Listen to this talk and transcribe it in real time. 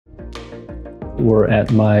We're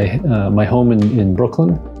at my home in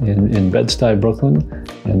Brooklyn, in Bed-Stuy, Brooklyn,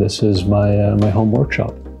 and this is my home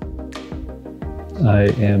workshop. I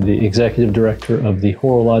am the executive director of the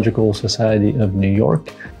Horological Society of New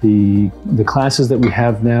York. The classes that we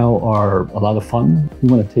have now are a lot of fun. We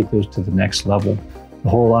want to take those to the next level. The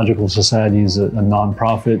Horological Society is a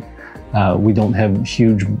nonprofit. We don't have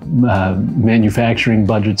huge manufacturing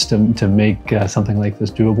budgets to make something like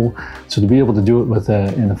this doable. So to be able to do it with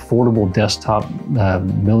an affordable desktop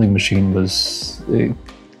milling machine was a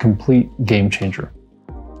complete game changer.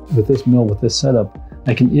 With this mill, with this setup,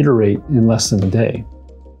 I can iterate in less than a day.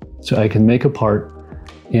 So I can make a part,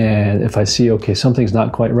 and if I see, okay, something's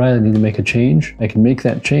not quite right, I need to make a change, I can make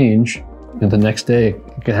that change, and the next day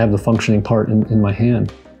I can have the functioning part in my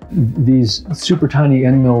hand. These super tiny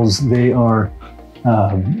end mills, they're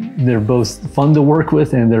both fun to work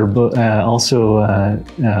with, and they're also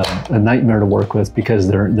a nightmare to work with because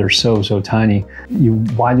they're so tiny.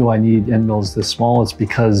 Why do I need end mills this small? It's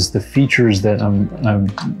because the features that I'm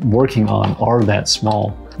working on are that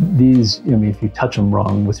small. These, I mean, if you touch them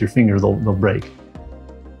wrong with your finger, they'll break.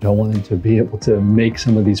 I wanted to be able to make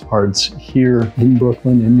some of these parts here in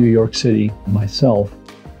Brooklyn, in New York City, myself.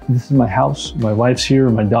 This is my house. My wife's here,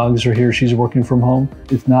 my dogs are here, she's working from home.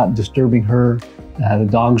 It's not disturbing her. The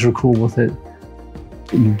dogs are cool with it.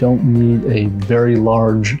 You don't need a very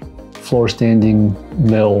large floor-standing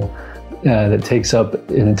mill that takes up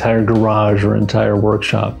an entire garage or entire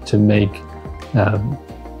workshop to make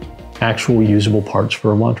actual usable parts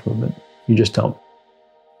for a watch movement. You just don't.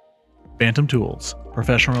 Bantam Tools,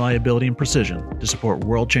 professional reliability and precision to support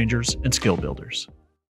world changers and skill builders.